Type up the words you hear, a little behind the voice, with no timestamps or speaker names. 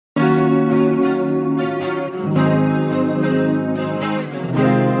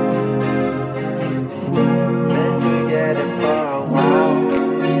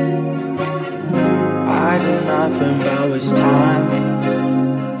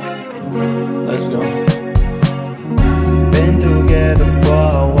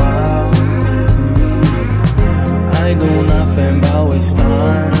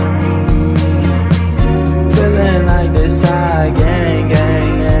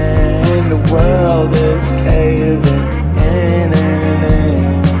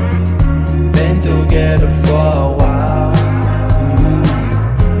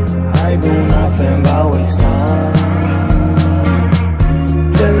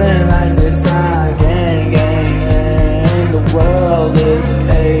suicide, gang, and the world is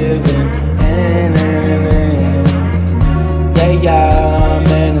caving in. Yeah,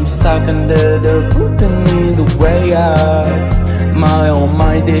 man, I'm stuck under the boot and need a way out. My oh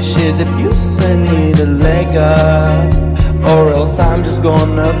my, this is abuse, I need a leg up, or else I'm just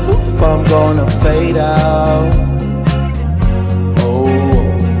gonna poof, I'm gonna fade out. Oh,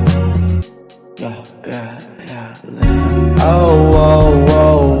 yeah, listen. Oh,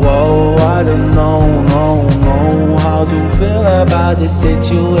 I don't know how to feel about this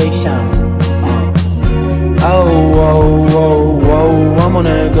situation. I'm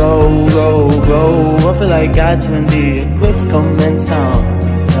gonna go. I feel like God's when the eclipse commences on.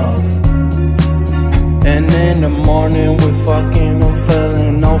 And in the morning we're fucking, I'm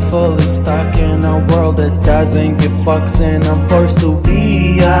feeling fully stuck in a world that doesn't give fucks, and I'm forced to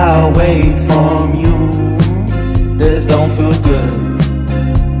be away from you. This don't feel good.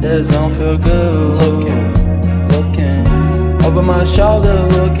 This don't feel good. Looking over my shoulder,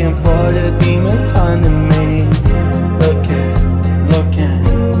 looking for the demons hunting me. Looking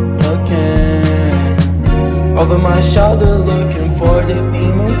over my shoulder, looking for the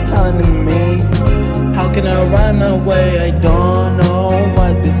demons hunting me. How can I run away? I don't know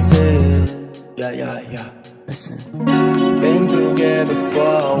what this is. Yeah, listen. Been together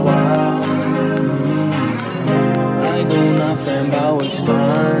for a while. I do nothing but waste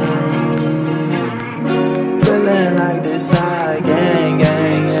time.